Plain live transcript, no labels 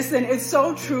Listen, it's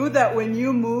so true that when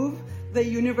you move, the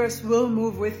universe will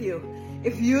move with you.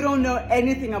 If you don't know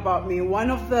anything about me,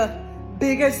 one of the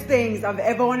biggest things I've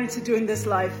ever wanted to do in this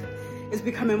life is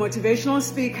become a motivational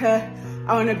speaker.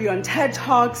 I want to be on TED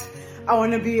Talks. I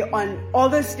want to be on all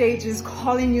the stages,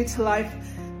 calling you to life,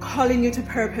 calling you to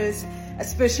purpose,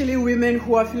 especially women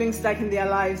who are feeling stuck in their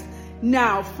lives.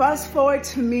 Now, fast forward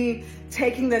to me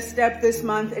taking the step this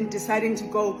month and deciding to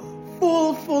go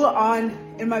full on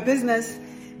in my business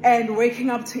and waking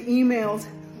up to emails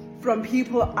from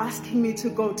people asking me to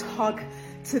go talk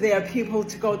to their people,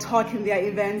 to go talk in their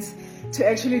events, to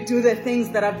actually do the things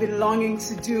that I've been longing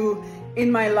to do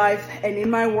in my life and in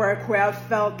my work, where I've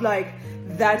felt like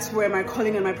that's where my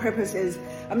calling and my purpose is.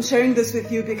 I'm sharing this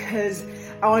with you because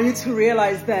I want you to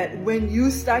realize that when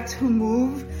you start to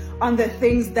move on the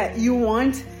things that you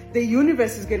want, the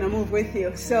universe is gonna move with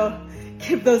you. So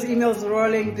keep those emails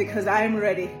rolling because I am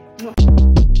ready.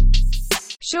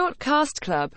 Shortcast Club.